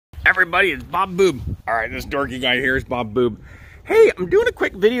Everybody, it's Bob Boob. All right, this dorky guy here is Bob Boob. Hey, I'm doing a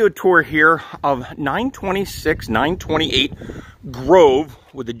quick video tour here of 926, 928 Grove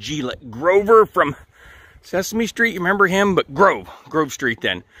with a G. Grover from Sesame Street. You remember him? But Grove Street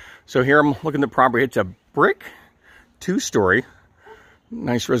then. So here I'm looking at the property. It's a brick, 2-story,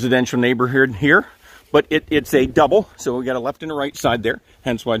 nice residential neighborhood here. But it's a double, so we got a left and a right side there.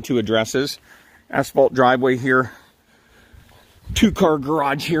 Hence why 2 addresses. Asphalt driveway here. 2-car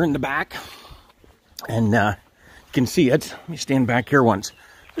garage here in the back. And you can see it. Let me stand back here once.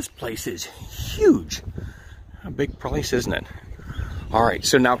 This place is huge. A big place, isn't it? All right,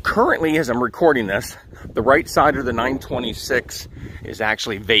 so now currently as I'm recording this, the right side of the 926 is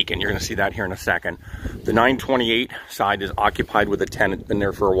actually vacant. You're gonna see that here in a second. The 928 side is occupied with a tenant, been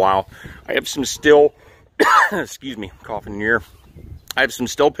there for a while. I have some still, excuse me, coughing in your ear. I have some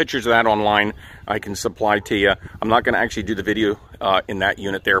still pictures of that online I can supply to you. I'm not gonna actually do the video in that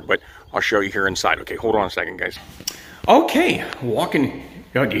unit there, but I'll show you here inside. Okay, hold on a second, guys. Okay, walking,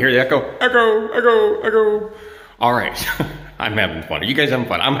 do you hear the echo? Echo, echo, echo. All right, I'm having fun. Are you guys having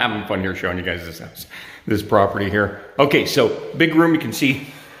fun? I'm having fun here showing you guys this house, this property here. Okay, so big room, you can see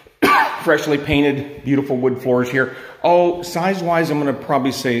freshly painted, beautiful wood floors here. Oh, size-wise, I'm gonna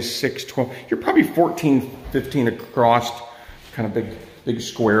probably say 6'12". You're probably 14, 15 across, kind of big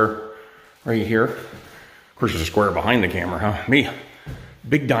square right here. Of course, there's a square behind the camera, huh? Me.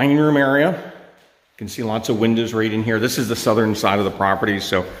 Big dining room area. You can see lots of windows right in here. This is the southern side of the property,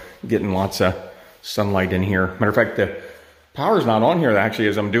 so getting lots of sunlight in here. Matter of fact, the power's not on here actually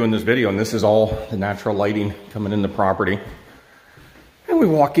as I'm doing this video, and this is all the natural lighting coming in the property. And we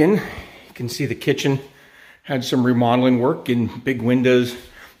walk in, you can see the kitchen had some remodeling work and big windows,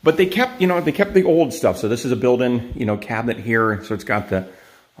 but they kept, they kept the old stuff. So this is a built-in, cabinet here. So it's got the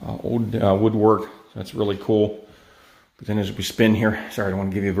old woodwork. So that's really cool. But then as we spin here, sorry, I don't want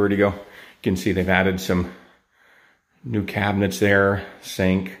to give you a vertigo. You can see they've added some new cabinets there,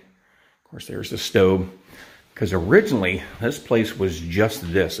 sink. Of course, there's the stove. Because originally, this place was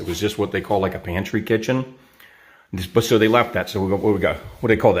just this. It was just what they call like a pantry kitchen. But so they left that. So what do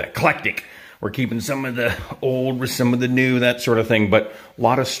they call that? Eclectic. We're keeping some of the old with some of the new, that sort of thing. But a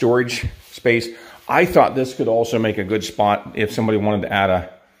lot of storage space. I thought this could also make a good spot if somebody wanted to add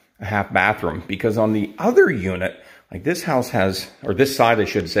a half bathroom. Because on the other unit, like this house has, or this side I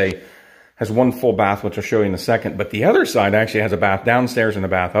should say, has 1 full bath, which I'll show you in a second. But the other side actually has a bath downstairs and a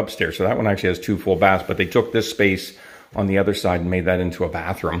bath upstairs. So that one actually has 2 full baths. But they took this space on the other side and made that into a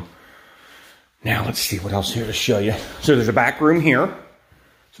bathroom. Now let's see what else here to show you. So there's a back room here.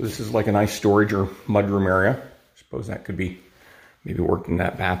 So this is like a nice storage or mudroom area. I suppose that could be maybe worked in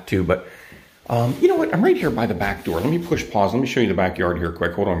that bath too. But you know what? I'm right here by the back door. Let me push pause. Let me show you the backyard here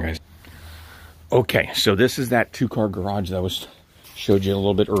quick. Hold on, guys. Okay, so this is that 2-car garage that I showed you a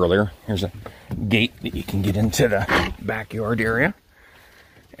little bit earlier. Here's a gate that you can get into the backyard area.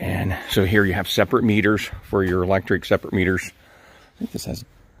 And so here you have separate meters for your electric, separate meters. I think this has,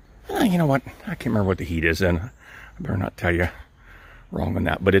 you know what? I can't remember what the heat is in. I better not tell you wrong on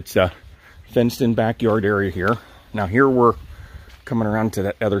that. But it's a fenced in backyard area here. Now here we're coming around to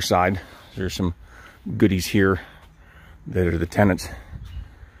that other side. There's some goodies here that are the tenants.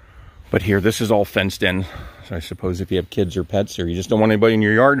 But here, this is all fenced in. So I suppose if you have kids or pets or you just don't want anybody in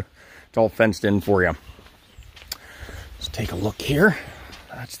your yard, it's all fenced in for you. Let's take a look here.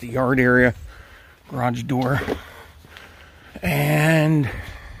 That's the yard area, garage door. And,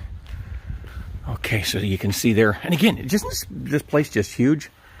 okay, so you can see there. And again, this place just huge.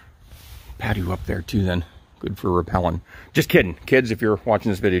 Patio up there too then. Good for repelling. Just kidding. Kids, if you're watching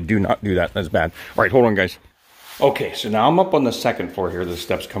this video, do not do that. That's bad. All right, hold on, guys. Okay, so now I'm up on the 2nd floor here. The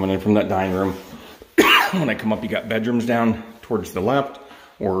steps coming in from that dining room. When I come up, you got bedrooms down towards the left,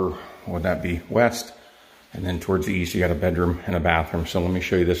 or would that be west? And then towards the east, you got a bedroom and a bathroom. So let me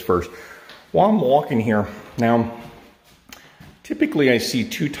show you this first. While I'm walking here, now, typically I see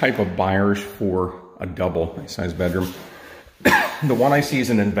 2 type of buyers for a double size bedroom. The one I see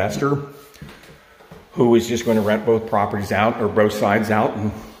is an investor who is just going to rent both properties out, or both sides out,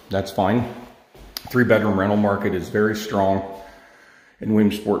 and that's fine. 3-bedroom rental market is very strong in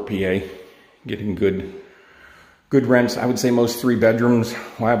Williamsport, PA. Getting good rents. I would say most 3-bedrooms.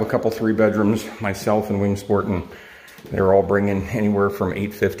 Well, I have a couple 3-bedrooms myself in Williamsport, and they're all bringing anywhere from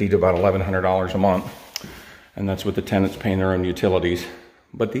 $850 to about $1,100 a month. And that's with the tenants paying their own utilities.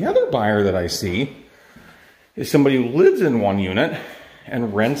 But the other buyer that I see is somebody who lives in one unit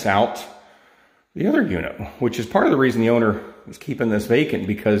and rents out the other unit, which is part of the reason the owner is keeping this vacant,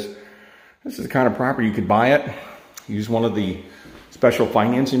 because this is the kind of property you could buy it, use one of the special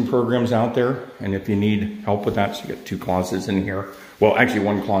financing programs out there. And if you need help with that, so you get 2 closets in here. Well, actually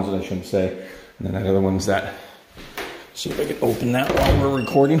 1 closet, I shouldn't say. And then that other one's that. See if I can open that while we're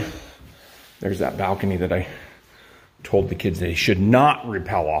recording. There's that balcony that I told the kids they should not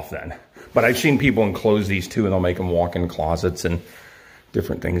rappel off then. But I've seen people enclose these too, and they'll make them walk-in closets, and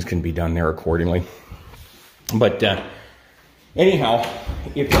different things can be done there accordingly. But anyhow,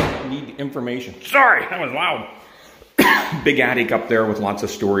 if you need information, sorry, that was loud. Big attic up there with lots of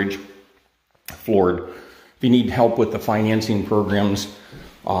storage, floored. If you need help with the financing programs,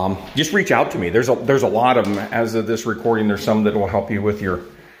 just reach out to me. There's a lot of them. As of this recording, there's some that will help you with your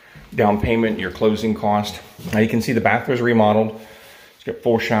down payment, your closing cost. Now you can see the bath was remodeled. It's got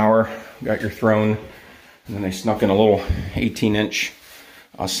full shower, got your throne, and then they snuck in a little 18-inch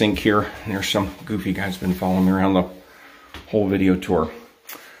sink here. And there's some goofy guys been following me around the whole video tour.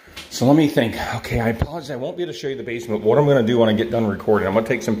 So let me think. Okay, I apologize. I won't be able to show you the basement. What I'm going to do when I get done recording, I'm going to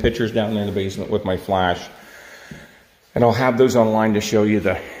take some pictures down there in the basement with my flash. And I'll have those online to show you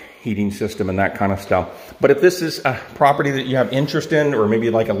the heating system and that kind of stuff. But if this is a property that you have interest in, or maybe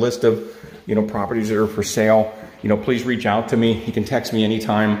like a list of, you know, properties that are for sale, you know, please reach out to me. You can text me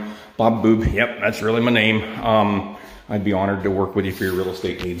anytime. Bob Boob. Yep, that's really my name. I'd be honored to work with you for your real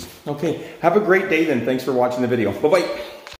estate needs. Okay, have a great day then. Thanks for watching the video. Bye-bye.